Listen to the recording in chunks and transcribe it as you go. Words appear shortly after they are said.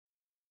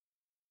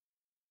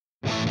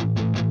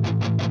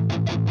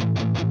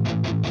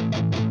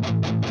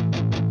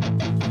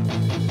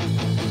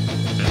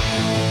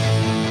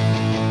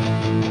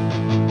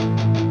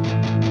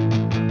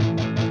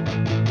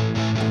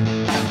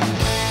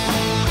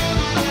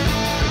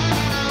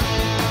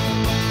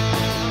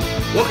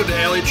Welcome to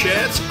Alley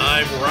Chats.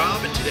 I'm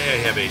Rob, and today I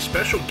have a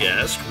special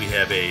guest. We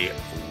have a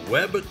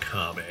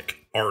webcomic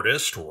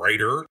artist,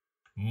 writer,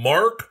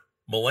 Mark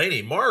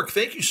Mullaney. Mark,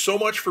 thank you so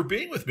much for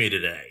being with me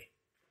today.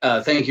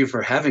 Thank you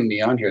for having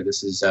me on here.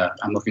 This is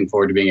I'm looking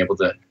forward to being able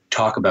to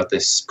talk about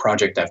this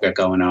project I've got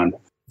going on.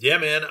 Yeah,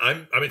 man,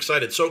 I'm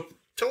excited. So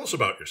tell us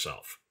about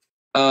yourself.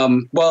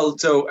 I'm going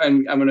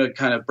to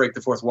kind of break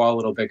the fourth wall a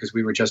little bit because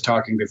we were just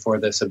talking before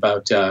this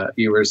about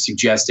you were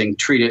suggesting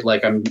treat it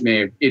like I'm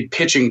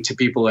pitching to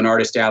people in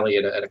Artist Alley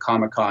at a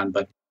Comic-Con.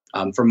 But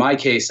for my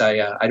case,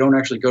 I don't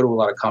actually go to a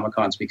lot of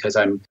Comic-Cons because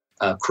I'm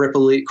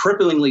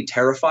cripplingly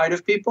terrified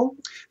of people.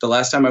 The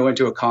last time I went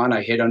to a con,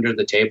 I hid under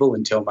the table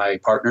until my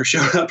partner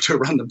showed up to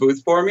run the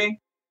booth for me.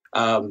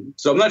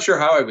 So I'm not sure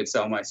how I would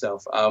sell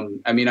myself. I'm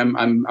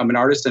an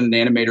artist and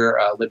an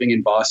animator living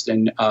in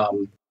Boston.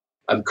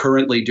 I'm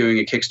currently doing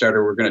a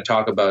Kickstarter. We're going to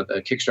talk about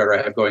a Kickstarter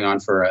I have going on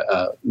for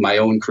my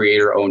own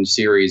creator-owned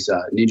series,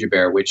 Ninja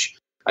Bear, which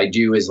I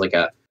do as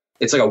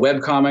it's like a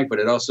webcomic, but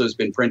it also has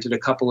been printed a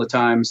couple of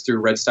times through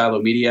Red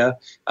Stylo Media.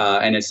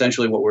 And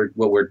essentially what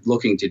we're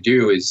looking to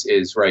do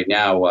is right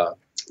now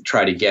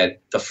try to get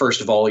the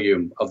first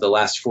volume of the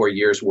last 4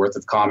 years worth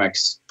of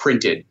comics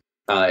printed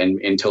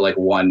into like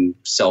one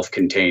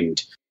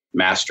self-contained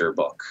master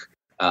book.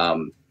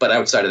 But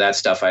outside of that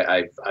stuff,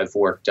 I've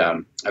worked,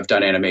 I've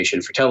done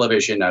animation for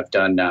television. I've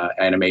done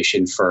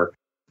animation for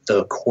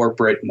the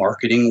corporate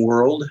marketing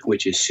world,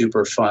 which is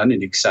super fun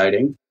and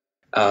exciting.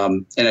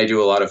 And I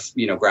do a lot of,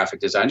 graphic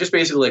design, just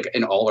basically like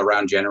an all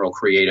around general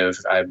creative,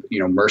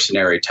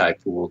 mercenary type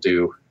who will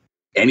do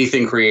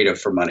anything creative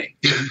for money,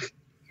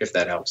 if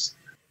that helps.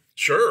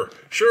 Sure.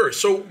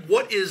 So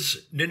what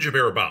is Ninja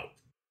Bear about?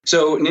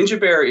 So Ninja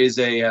Bear is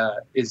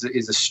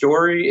a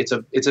story.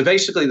 It's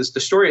basically the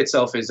story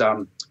itself is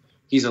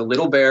he's a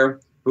little bear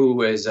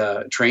who is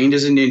trained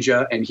as a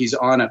ninja, and he's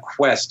on a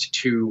quest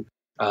to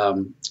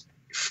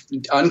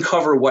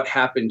uncover what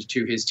happened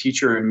to his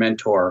teacher and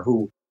mentor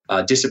who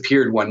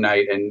disappeared one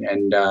night.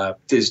 And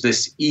there's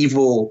this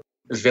evil,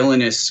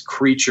 villainous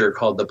creature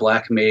called the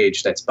Black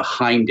Mage that's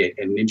behind it,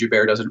 and Ninja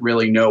Bear doesn't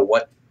really know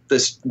what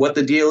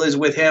the deal is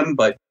with him,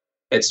 but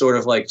it's sort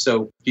of like,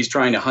 so he's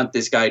trying to hunt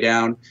this guy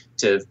down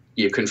to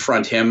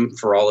confront him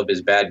for all of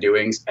his bad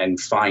doings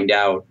and find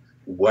out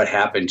what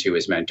happened to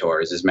his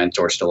mentor. Is his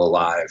mentor still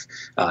alive?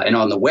 And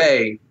on the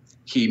way,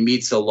 he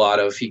goes to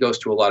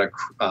a lot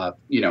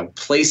of,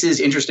 places,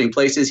 interesting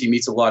places. He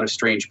meets a lot of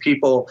strange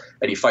people,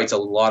 and he fights a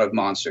lot of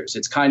monsters.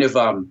 It's kind of,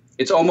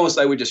 it's almost,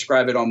 I would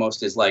describe it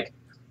almost as like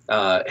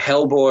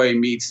Hellboy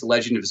meets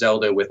Legend of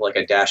Zelda with like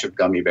a dash of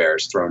gummy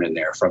bears thrown in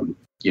there from,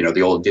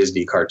 the old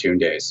Disney cartoon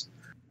days.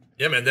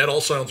 Yeah, man, that all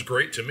sounds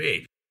great to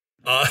me.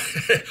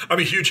 I'm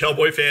a huge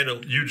Hellboy fan,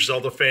 a huge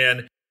Zelda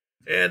fan.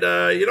 And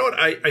you know what?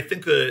 I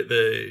think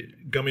the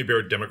gummy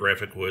bear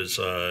demographic was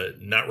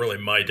not really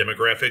my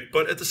demographic.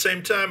 But at the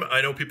same time,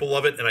 I know people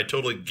love it, and I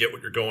totally get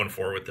what you're going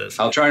for with this.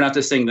 I'll try not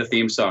to sing the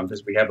theme song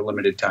because we have a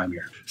limited time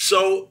here.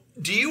 So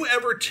do you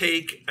ever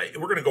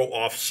we're going to go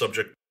off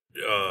subject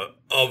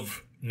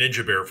of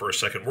Ninja Bear for a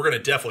second. We're going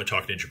to definitely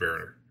talk Ninja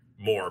Bear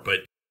more. But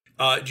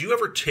do you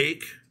ever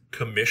take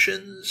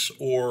commissions,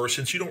 or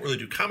since you don't really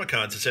do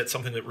Comic-Cons, is that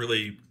something that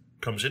really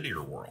comes into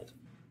your world?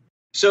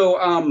 So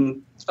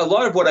a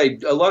lot of what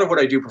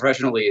I do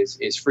professionally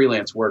is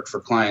freelance work for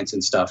clients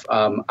and stuff.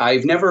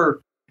 I've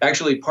never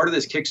actually, part of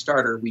this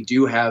Kickstarter, we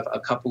do have a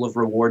couple of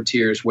reward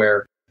tiers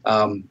where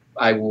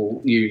I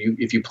will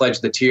if you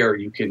pledge the tier,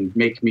 you can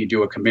make me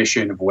do a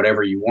commission of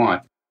whatever you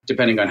want,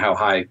 depending on how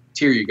high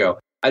tier you go.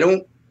 I've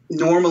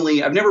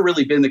never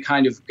really been the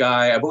kind of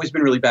guy. I've always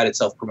been really bad at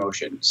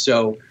self-promotion.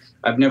 So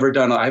I haven't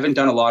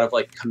done a lot of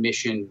like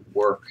commission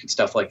work and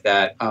stuff like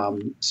that.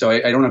 So I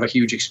don't have a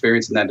huge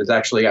experience in that. It's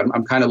actually,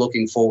 I'm kind of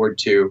looking forward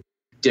to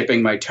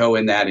dipping my toe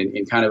in that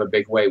in kind of a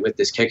big way with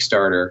this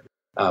Kickstarter.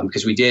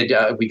 Because we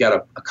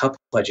got a couple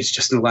pledges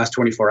just in the last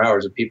 24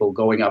 hours of people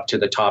going up to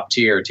the top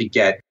tier to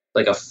get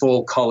like a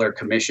full color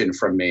commission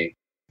from me.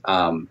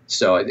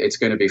 So it's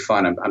going to be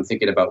fun. I'm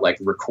thinking about like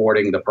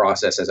recording the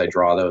process as I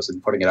draw those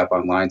and putting it up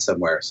online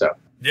somewhere. So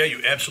yeah,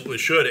 you absolutely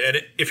should.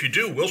 And if you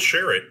do, we'll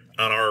share it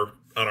on our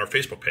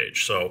Facebook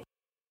page. So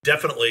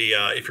definitely,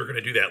 if you're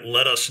going to do that,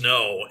 let us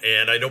know.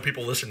 And I know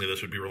people listening to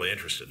this would be really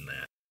interested in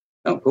that.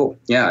 Oh, cool.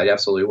 Yeah, I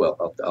absolutely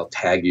will. I'll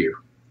tag you.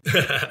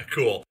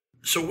 Cool.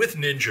 So with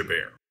Ninja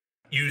Bear,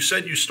 you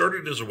said you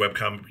started as a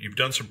webcomic. You've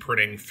done some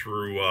printing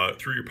through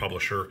your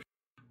publisher.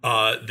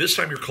 This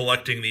time you're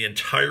collecting the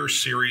entire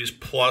series.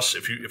 Plus,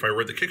 if I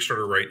read the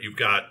Kickstarter right, you've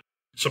got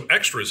some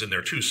extras in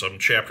there too, some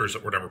chapters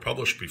that were never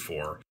published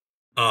before.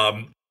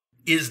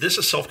 Is this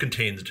a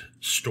self-contained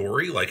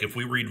story? Like if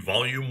we read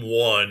volume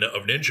 1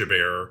 of Ninja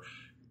Bear,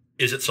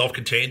 is it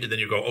self-contained? And then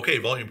you go, okay,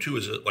 volume 2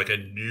 is like a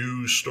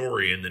new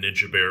story in the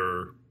Ninja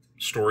Bear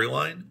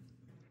storyline?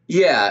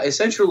 Yeah,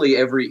 essentially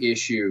every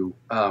issue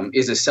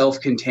is a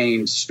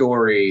self-contained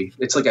story.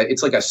 It's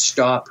like a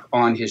stop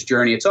on his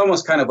journey. It's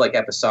almost kind of like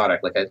episodic,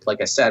 like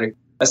a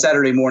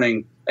Saturday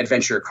morning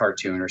adventure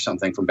cartoon or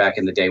something from back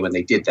in the day when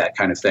they did that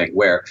kind of thing.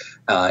 Where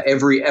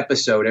every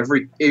episode,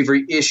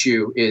 every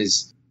issue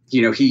is,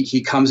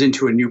 he comes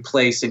into a new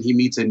place and he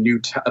meets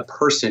a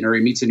person, or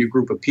he meets a new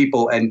group of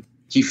people, and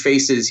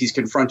he's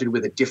confronted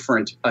with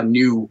a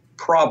new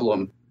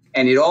problem,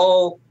 and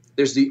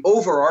there's the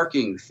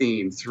overarching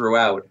theme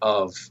throughout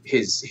of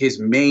his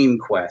main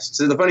quest.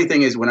 So the funny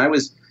thing is, when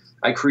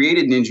I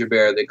created Ninja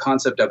Bear, the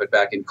concept of it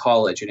back in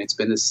college, and it's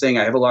been this thing.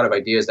 I have a lot of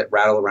ideas that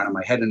rattle around in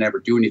my head and never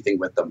do anything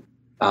with them.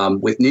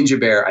 With Ninja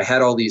Bear, I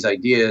had all these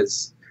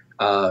ideas.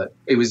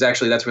 It was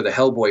actually, that's where the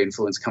Hellboy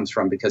influence comes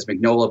from, because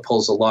Mignola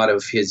pulls a lot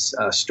of his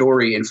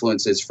story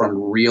influences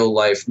from real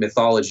life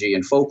mythology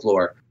and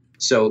folklore.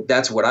 So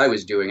that's what I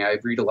was doing. I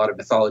read a lot of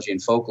mythology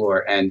and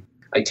folklore, and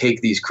I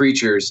take these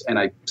creatures and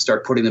I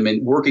start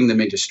working them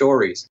into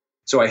stories.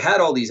 So I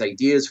had all these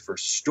ideas for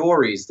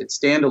stories that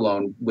stand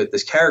alone with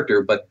this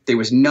character, but there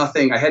was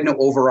nothing, I had no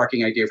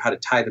overarching idea of how to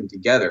tie them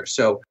together.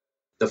 So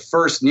the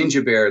first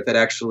Ninja Bear that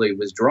actually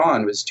was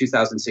drawn was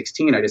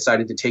 2016. I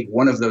decided to take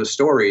one of those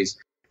stories,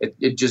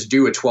 it just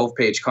do a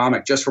 12-page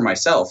comic just for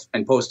myself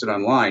and post it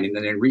online. And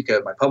then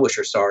Enrica, my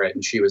publisher, saw it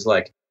and she was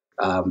like,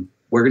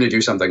 we're going to do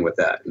something with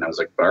that. And I was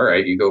like, all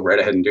right, you go right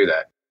ahead and do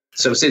that.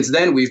 So since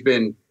then, we've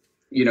been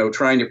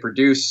trying to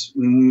produce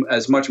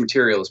as much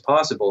material as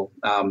possible.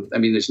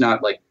 There's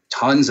not like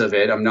tons of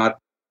it. I'm not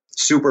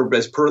super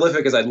as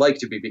prolific as I'd like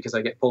to be because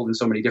I get pulled in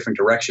so many different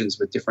directions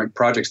with different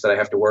projects that I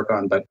have to work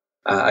on. But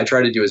I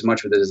try to do as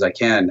much with it as I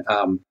can.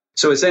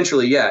 So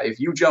essentially, yeah, if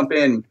you jump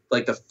in,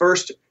 like the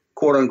first,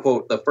 quote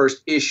unquote, the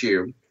first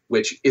issue,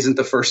 which isn't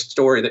the first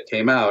story that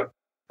came out,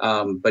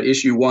 but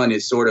issue 1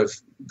 is sort of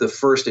the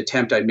first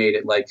attempt I made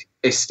at like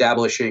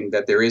establishing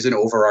that there is an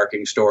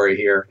overarching story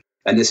here.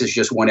 And this is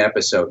just one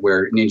episode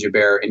where Ninja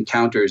Bear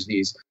encounters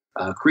these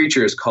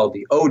creatures called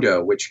the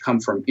Odo, which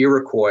come from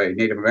Iroquois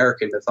Native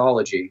American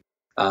mythology.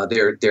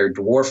 They're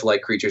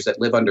dwarf-like creatures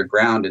that live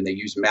underground, and they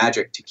use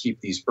magic to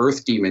keep these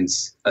earth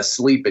demons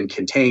asleep and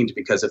contained,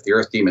 because if the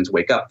earth demons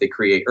wake up, they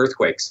create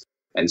earthquakes.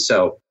 And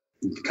so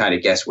you can kind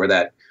of guess where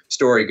that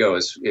story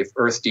goes if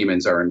earth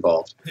demons are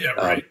involved. Yeah,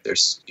 right.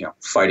 There's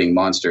fighting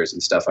monsters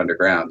and stuff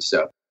underground.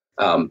 So,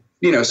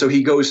 so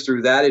he goes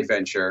through that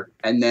adventure,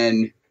 and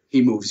then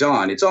he moves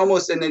on. It's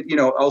almost, and then,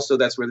 also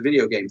that's where the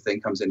video game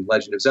thing comes in,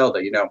 Legend of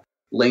Zelda.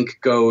 Link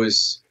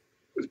goes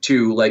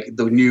to like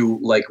the new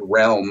like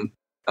realm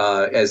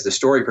as the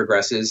story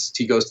progresses.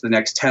 He goes to the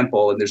next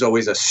temple, and there's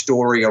always a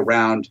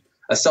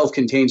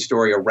self-contained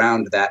story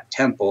around that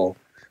temple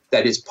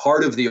that is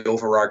part of the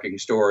overarching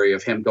story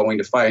of him going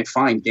to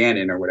find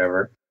Ganon or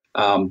whatever.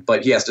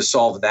 But he has to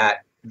solve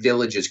that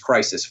village's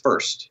crisis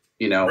first,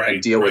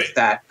 and deal with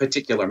that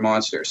particular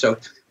monster. So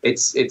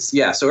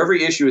so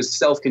every issue is a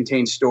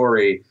self-contained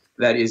story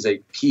that is a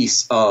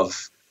piece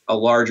of a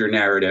larger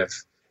narrative,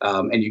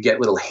 and you get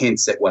little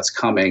hints at what's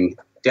coming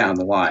down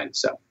the line.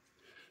 So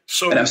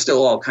and I'm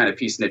still all kind of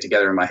piecing it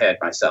together in my head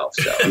myself.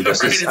 So I'm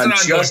just,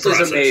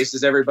 as amazed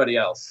as everybody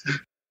else.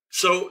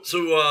 So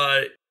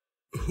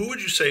who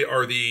would you say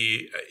are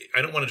I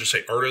don't want to just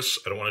say artists,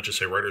 I don't want to just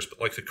say writers, but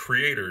like the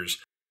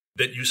creators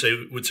that you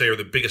would say are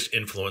the biggest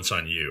influence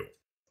on you?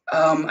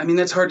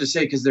 That's hard to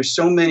say because there's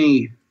so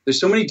many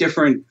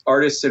different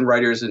artists and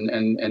writers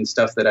and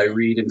stuff that I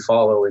read and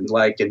follow and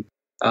like, and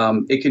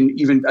it can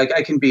even,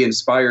 I can be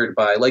inspired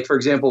by, like, for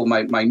example,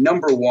 my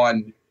number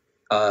one,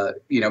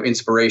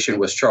 inspiration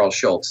was Charles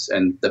Schulz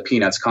and the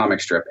Peanuts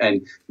comic strip,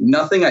 and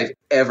nothing I've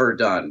ever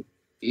done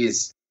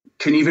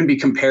can even be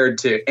compared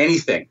to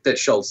anything that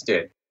Schulz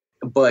did.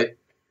 But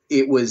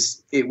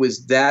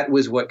that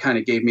was what kind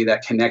of gave me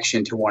that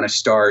connection to want to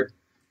start,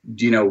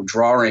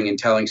 drawing and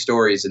telling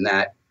stories in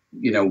that,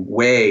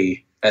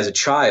 way as a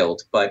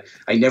child, but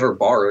I never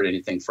borrowed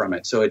anything from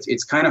it. So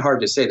it's kind of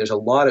hard to say. There's a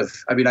lot of,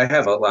 I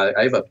have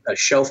a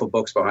shelf of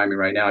books behind me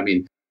right now.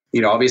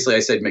 Obviously I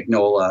said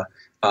Mignola.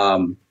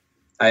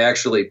 I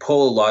actually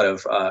pull a lot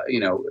of,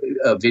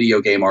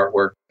 video game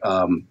artwork,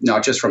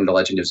 not just from The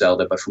Legend of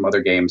Zelda, but from other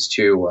games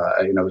too.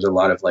 There's a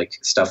lot of like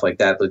stuff like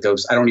that. Like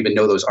those, I don't even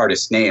know those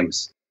artists'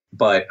 names,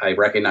 but I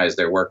recognize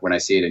their work when I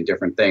see it in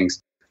different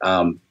things.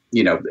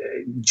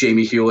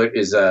 Jamie Hewlett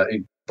is a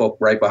book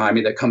right behind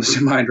me that comes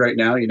to mind right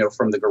now,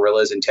 from the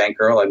Gorillas and Tank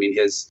Girl.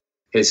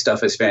 His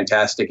stuff is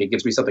fantastic. It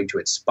gives me something to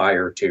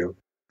aspire to.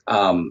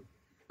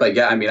 But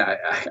yeah,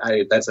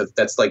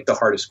 that's like the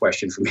hardest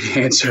question for me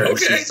to answer.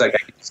 Okay. It's like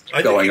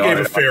I think you gave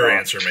a fair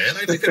answer, man.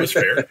 I think that was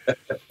fair.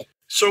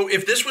 So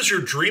if this was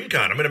your dream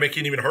con, I'm going to make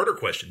you an even harder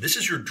question. This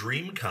is your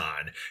dream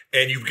con,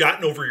 and you've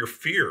gotten over your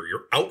fear.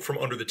 You're out from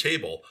under the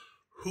table.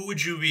 Who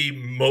would you be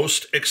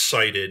most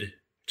excited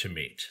to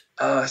meet?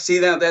 See,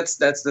 now that's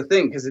the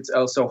thing, because it's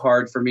also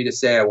hard for me to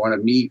say I want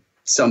to meet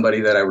somebody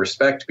that I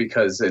respect,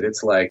 because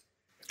it's like,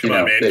 come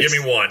on, man, give me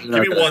one.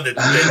 Give me one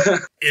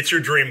that it's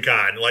your dream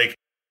con. Like,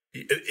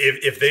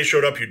 if they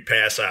showed up, you'd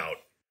pass out.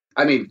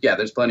 I mean, yeah,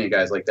 there's plenty of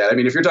guys like that. I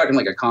mean, if you're talking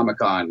like a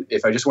Comic-Con,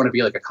 if I just want to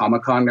be like a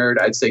Comic-Con nerd,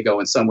 I'd say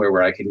going somewhere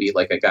where I can meet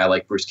like a guy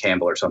like Bruce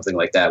Campbell or something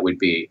like that would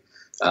be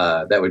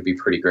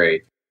pretty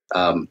great.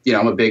 I'm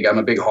a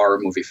big horror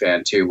movie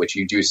fan too, which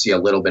you do see a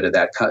little bit of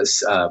that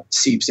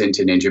seeps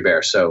into Ninja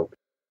Bear. So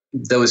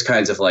those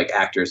kinds of like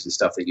actors and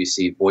stuff that you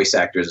see, voice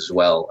actors as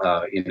well.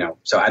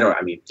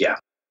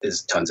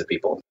 There's tons of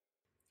people.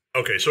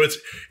 Okay, so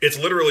it's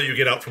literally you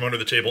get out from under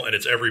the table and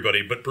it's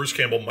everybody, but Bruce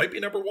Campbell might be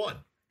number one.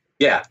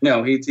 Yeah,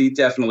 no, he'd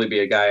definitely be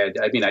a guy.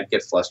 I'd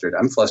get flustered.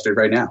 I'm flustered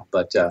right now,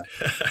 but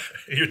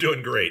you're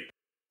doing great.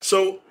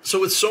 So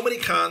with so many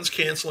cons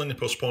canceling and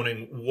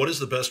postponing, what is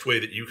the best way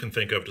that you can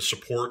think of to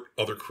support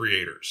other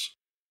creators?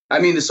 I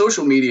mean, the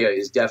social media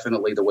is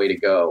definitely the way to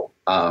go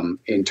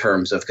in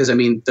terms of, because I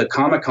mean, the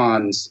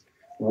Comic-Cons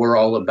were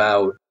all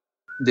about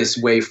this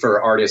way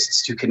for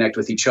artists to connect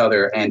with each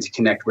other and to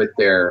connect with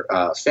their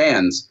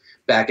fans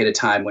back at a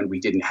time when we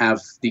didn't have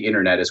the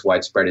internet as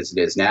widespread as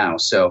it is now.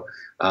 So,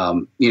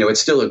 it's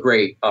still a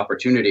great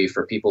opportunity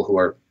for people who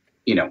are,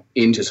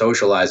 into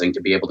socializing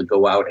to be able to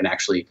go out and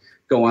actually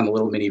go on a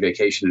little mini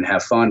vacation and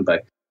have fun.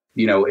 But,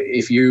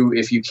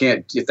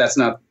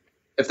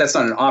 if that's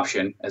not an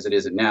option as it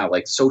is now,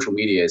 like social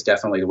media is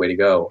definitely the way to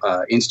go.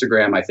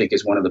 Instagram, I think,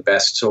 is one of the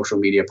best social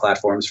media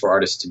platforms for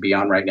artists to be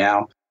on right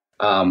now.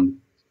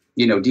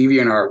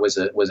 DeviantArt was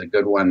a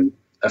good one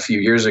a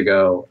few years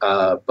ago,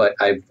 but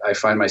I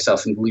find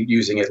myself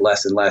using it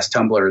less and less.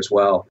 Tumblr as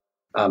well,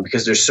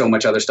 because there's so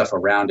much other stuff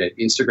around it.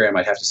 Instagram,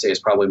 I'd have to say, is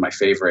probably my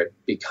favorite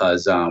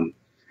because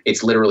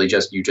it's literally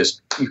just you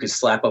can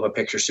slap up a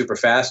picture super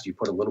fast. You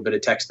put a little bit of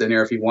text in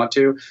there if you want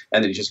to,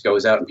 and then it just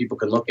goes out and people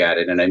can look at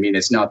it. And I mean,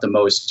 it's not the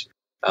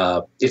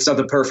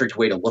perfect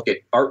way to look at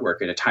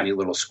artwork in a tiny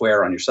little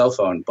square on your cell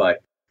phone,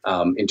 but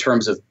in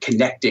terms of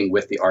connecting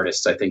with the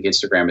artists, I think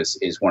Instagram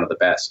is one of the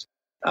best.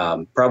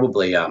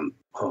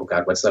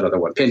 What's that other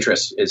one?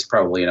 Pinterest is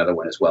probably another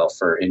one as well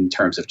in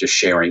terms of just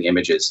sharing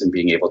images and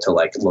being able to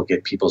like look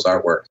at people's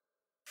artwork.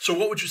 So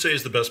what would you say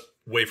is the best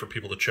way for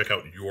people to check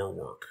out your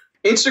work?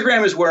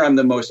 Instagram is where I'm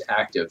the most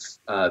active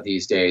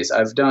these days.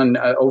 I've done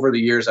over the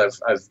years, I've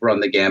run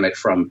the gamut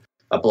from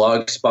a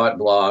Blogspot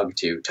blog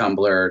to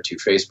Tumblr to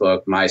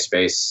Facebook,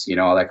 MySpace,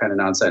 all that kind of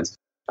nonsense.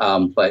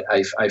 But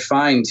I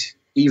find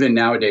even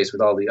nowadays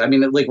with all the, I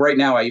mean, like right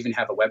now, I even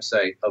have a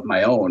website of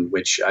my own,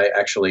 which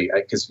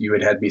because you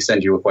had me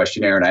send you a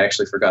questionnaire and I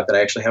actually forgot that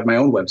I actually have my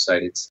own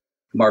website. It's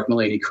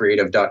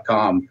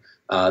markmullaneycreative.com.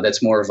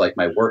 That's more of like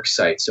my work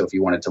site. So if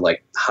you wanted to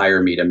like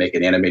hire me to make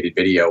an animated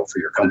video for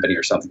your company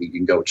or something, you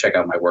can go check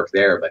out my work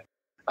there. But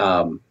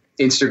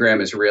Instagram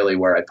is really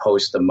where I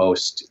post the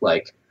most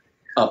like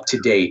up to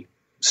date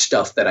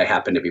stuff that I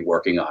happen to be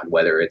working on,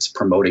 whether it's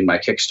promoting my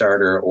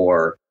Kickstarter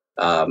or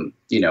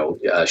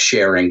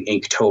sharing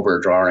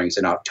Inktober drawings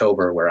in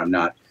October where I'm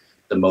not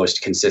the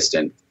most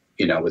consistent,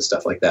 with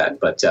stuff like that.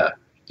 But,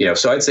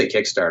 so I'd say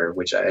Kickstarter,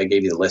 which I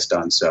gave you the list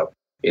on. So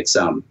it's,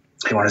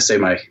 I want to say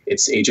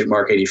it's Agent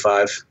Mark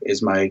 85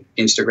 is my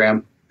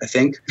Instagram, I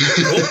think.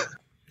 Cool.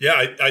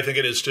 Yeah, I think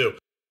it is too.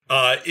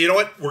 You know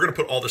what? We're going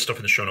to put all this stuff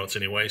in the show notes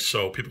anyway,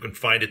 so people can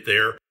find it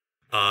there.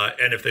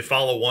 And if they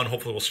follow one,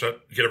 hopefully we'll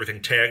get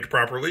everything tagged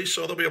properly,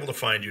 so they'll be able to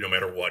find you no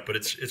matter what. But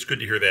it's good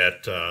to hear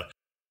that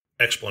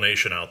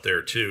explanation out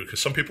there too,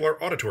 because some people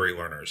are auditory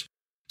learners.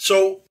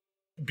 So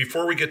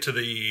before we get to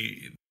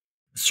the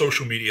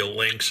social media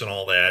links and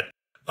all that,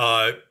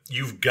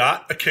 you've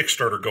got a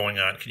Kickstarter going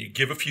on. Can you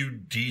give a few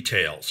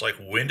details? Like,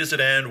 when does it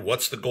end?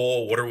 What's the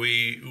goal? Where are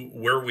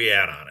we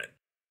at on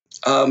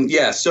it?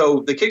 Yeah.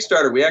 So the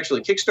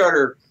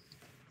Kickstarter,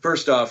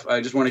 first off, I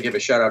just want to give a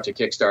shout out to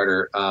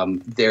Kickstarter.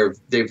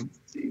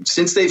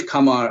 Since they've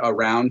come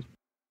around,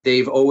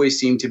 they've always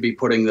seemed to be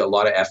putting a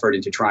lot of effort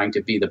into trying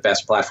to be the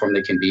best platform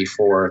they can be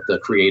for the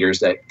creators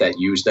that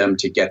use them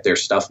to get their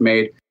stuff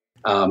made.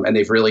 And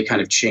they've really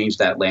kind of changed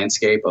that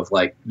landscape of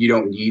like, you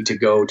don't need to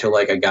go to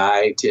like a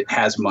guy that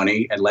has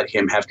money and let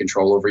him have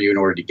control over you in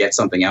order to get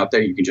something out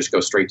there. You can just go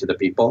straight to the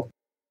people.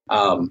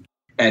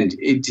 And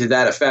to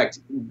that effect,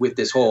 with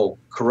this whole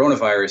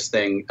coronavirus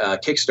thing,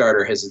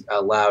 Kickstarter has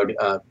allowed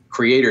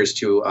creators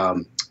to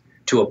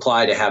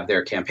apply to have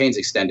their campaigns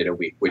extended a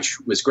week, which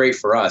was great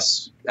for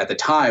us. At the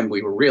time,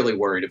 we were really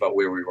worried about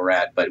where we were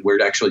at, but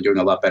we're actually doing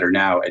a lot better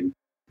now. And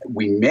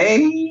we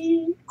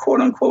may,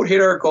 quote unquote,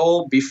 hit our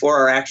goal before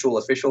our actual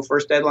official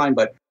first deadline.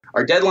 But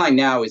our deadline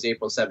now is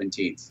April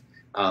 17th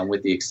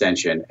with the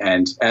extension.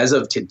 And as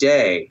of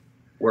today,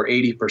 we're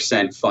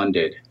 80%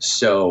 funded.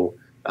 So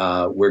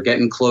we're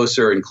getting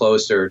closer and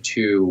closer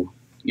to,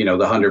 the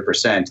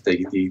 100%,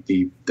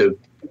 the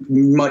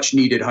much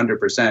needed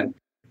 100%.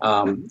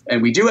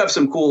 And we do have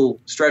some cool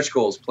stretch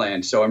goals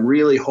planned. So I'm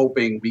really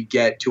hoping we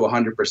get to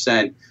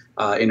 100%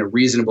 in a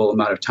reasonable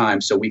amount of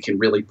time so we can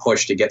really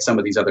push to get some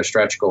of these other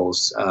stretch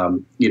goals,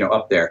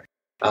 up there.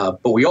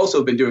 But we also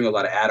have been doing a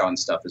lot of add-on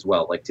stuff as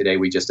well. Like today,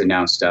 we just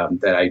announced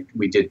that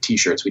we did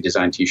T-shirts. We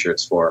designed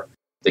T-shirts for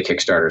the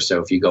Kickstarter.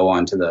 So if you go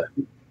on to the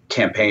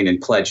campaign and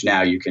pledge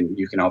now, you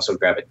can also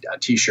grab a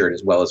T-shirt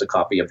as well as a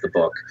copy of the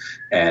book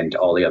and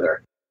all the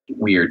other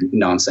weird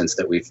nonsense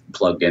that we've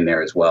plugged in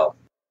there as well.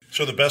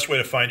 So the best way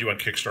to find you on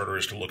Kickstarter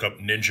is to look up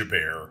Ninja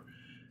Bear,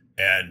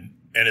 and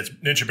it's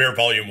Ninja Bear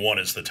Volume 1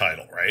 is the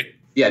title, right?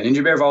 Yeah,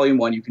 Ninja Bear Volume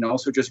 1. You can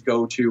also just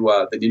go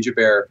to the Ninja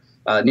Bear,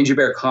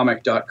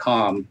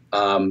 ninjabearcomic.com,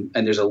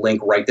 and there's a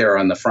link right there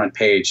on the front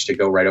page to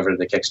go right over to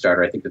the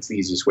Kickstarter. I think that's the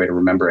easiest way to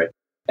remember it.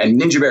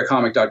 And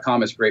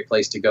ninjabearcomic.com is a great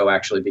place to go,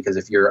 actually, because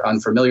if you're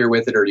unfamiliar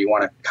with it or you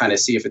want to kind of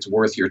see if it's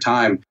worth your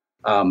time,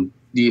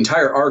 the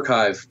entire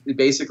archive,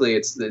 basically,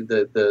 it's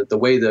the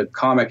way the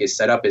comic is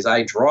set up is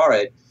I draw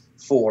it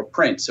for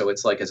print. So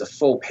it's like as a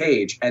full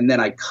page, and then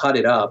I cut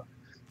it up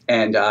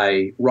and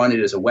I run it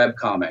as a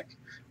webcomic.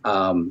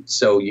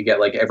 So you get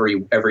like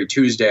every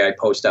Tuesday I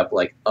post up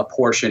like a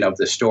portion of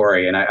the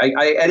story, and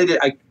I edit it.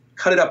 I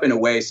cut it up in a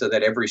way so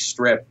that every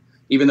strip,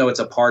 even though it's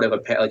a part of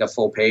like a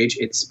full page,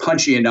 it's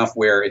punchy enough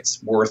where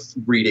it's worth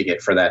reading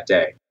it for that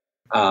day.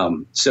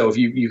 So if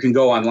you can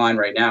go online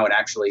right now and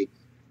actually,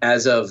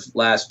 as of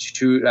last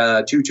two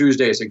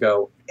Tuesdays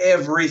ago,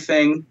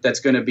 everything that's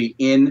going to be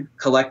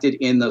collected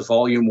in the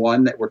Volume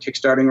 1 that we're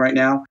kickstarting right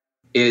now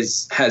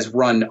has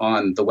run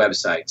on the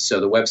website.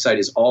 So the website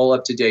is all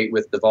up to date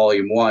with the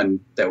Volume 1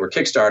 that we're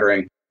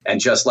kickstarting.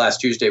 And just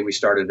last Tuesday, we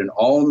started an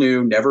all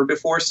new, never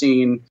before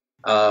seen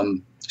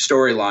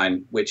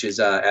storyline, which is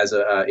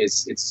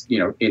it's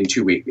in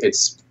 2 weeks.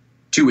 It's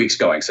 2 weeks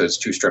going, so it's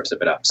 2 strips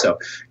of it up. So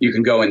you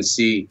can go and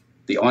see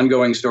the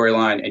ongoing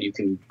storyline, and you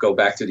can go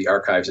back to the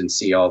archives and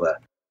see all the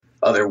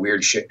other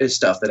weird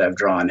stuff that I've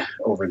drawn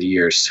over the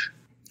years.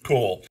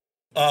 Cool.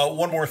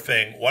 One more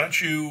thing. Why don't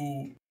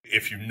you,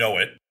 if you know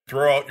it,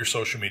 throw out your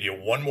social media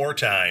one more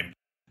time.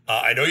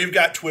 I know you've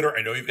got Twitter.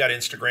 I know you've got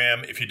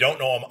Instagram. If you don't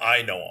know them,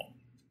 I know them.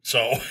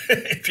 So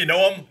if you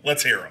know them,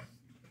 let's hear them.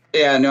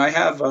 Yeah, no, I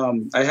have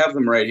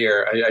them right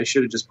here. I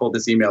should have just pulled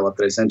this email up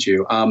that I sent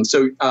you.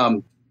 So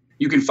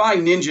you can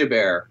find Ninja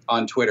Bear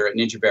on Twitter at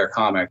Ninja Bear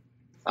Comic.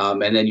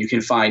 And then you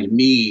can find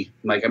me,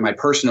 like my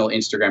personal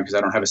Instagram, because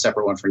I don't have a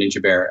separate one for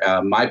Ninja Bear.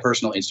 My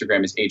personal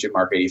Instagram is Agent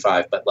Mark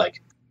 85, but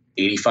like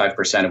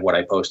 85% of what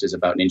I post is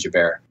about Ninja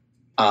Bear.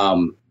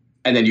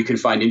 And then you can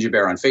find Ninja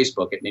Bear on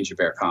Facebook at Ninja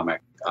Bear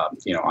Comic,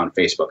 on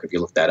Facebook, if you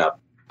look that up.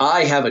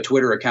 I have a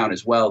Twitter account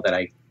as well that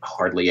I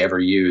hardly ever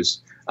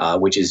use,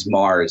 which is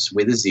Mars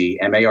with a Z,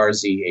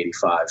 MARZ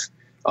 85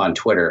 on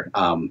Twitter.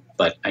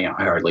 But I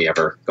hardly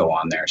ever go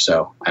on there.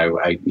 So I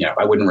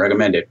wouldn't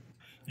recommend it.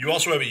 You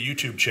also have a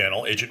YouTube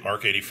channel, Agent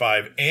Mark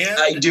 85. And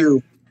I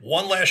do.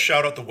 One last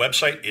shout out. The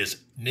website is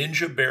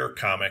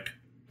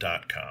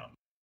ninjabearcomic.com.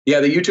 Yeah,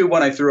 the YouTube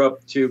one I threw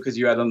up too because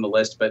you had on the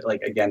list. But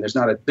like again, there's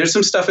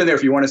some stuff in there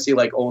if you want to see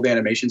like old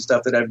animation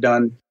stuff that I've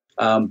done.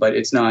 But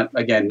it's not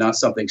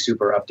something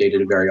super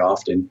updated very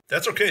often.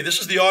 That's okay.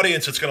 This is the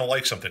audience that's going to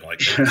like something like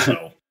that.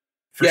 So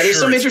yeah, there's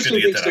some interesting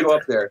things to go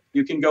up there.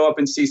 You can go up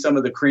and see some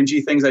of the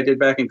cringy things I did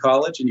back in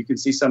college, and you can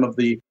see some of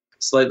the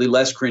slightly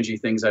less cringy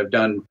things I've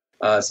done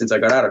since I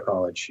got out of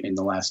college in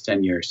the last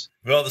 10 years.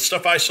 Well, the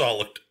stuff I saw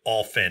looked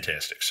all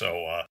fantastic.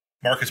 So,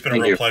 Mark, it's been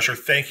a real pleasure.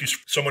 Thank you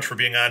so much for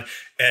being on.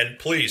 And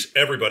please,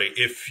 everybody,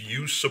 if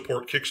you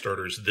support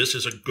Kickstarters, this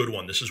is a good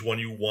one. This is one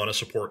you want to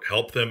support.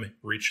 Help them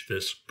reach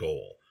this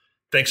goal.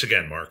 Thanks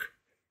again, Mark.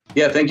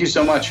 Yeah, thank you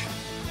so much.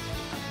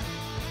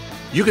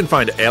 You can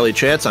find Alley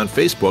Chats on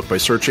Facebook by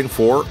searching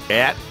for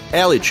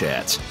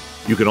 @AlleyChats.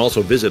 You can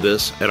also visit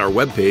us at our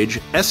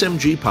webpage,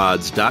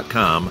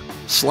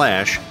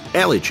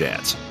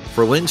 smgpods.com/AlleyChats,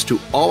 for links to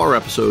all our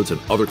episodes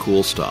and other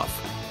cool stuff.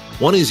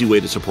 One easy way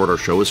to support our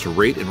show is to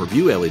rate and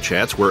review Alley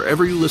Chats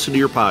wherever you listen to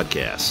your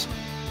podcasts.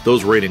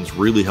 Those ratings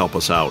really help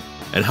us out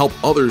and help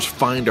others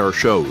find our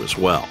show as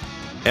well.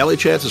 Alley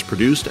Chats is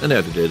produced and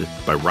edited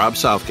by Rob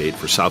Southgate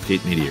for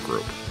Southgate Media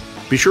Group.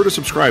 Be sure to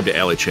subscribe to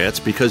Alley Chats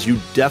because you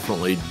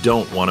definitely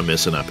don't want to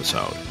miss an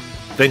episode.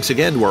 Thanks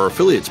again to our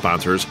affiliate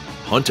sponsors,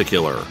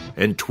 Hunt-A-Killer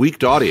and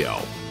Tweaked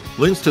Audio.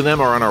 Links to them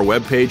are on our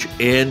webpage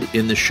and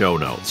in the show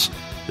notes.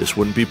 This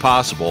wouldn't be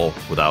possible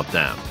without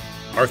them.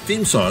 Our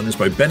theme song is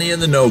by Benny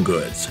and the No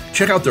Goods.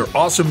 Check out their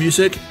awesome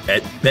music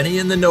at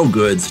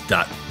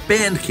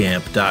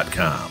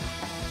bennyandthenogoods.bandcamp.com.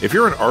 If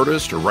you're an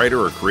artist or writer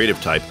or creative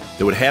type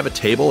that would have a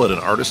table at an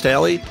artist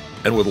alley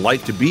and would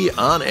like to be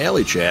on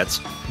Alley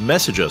Chats,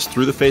 message us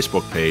through the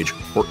Facebook page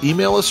or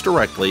email us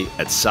directly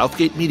at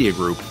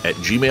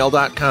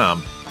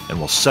southgatemediagroup@gmail.com and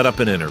we'll set up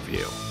an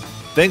interview.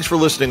 Thanks for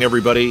listening,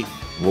 everybody.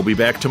 We'll be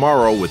back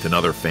tomorrow with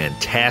another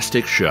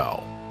fantastic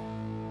show.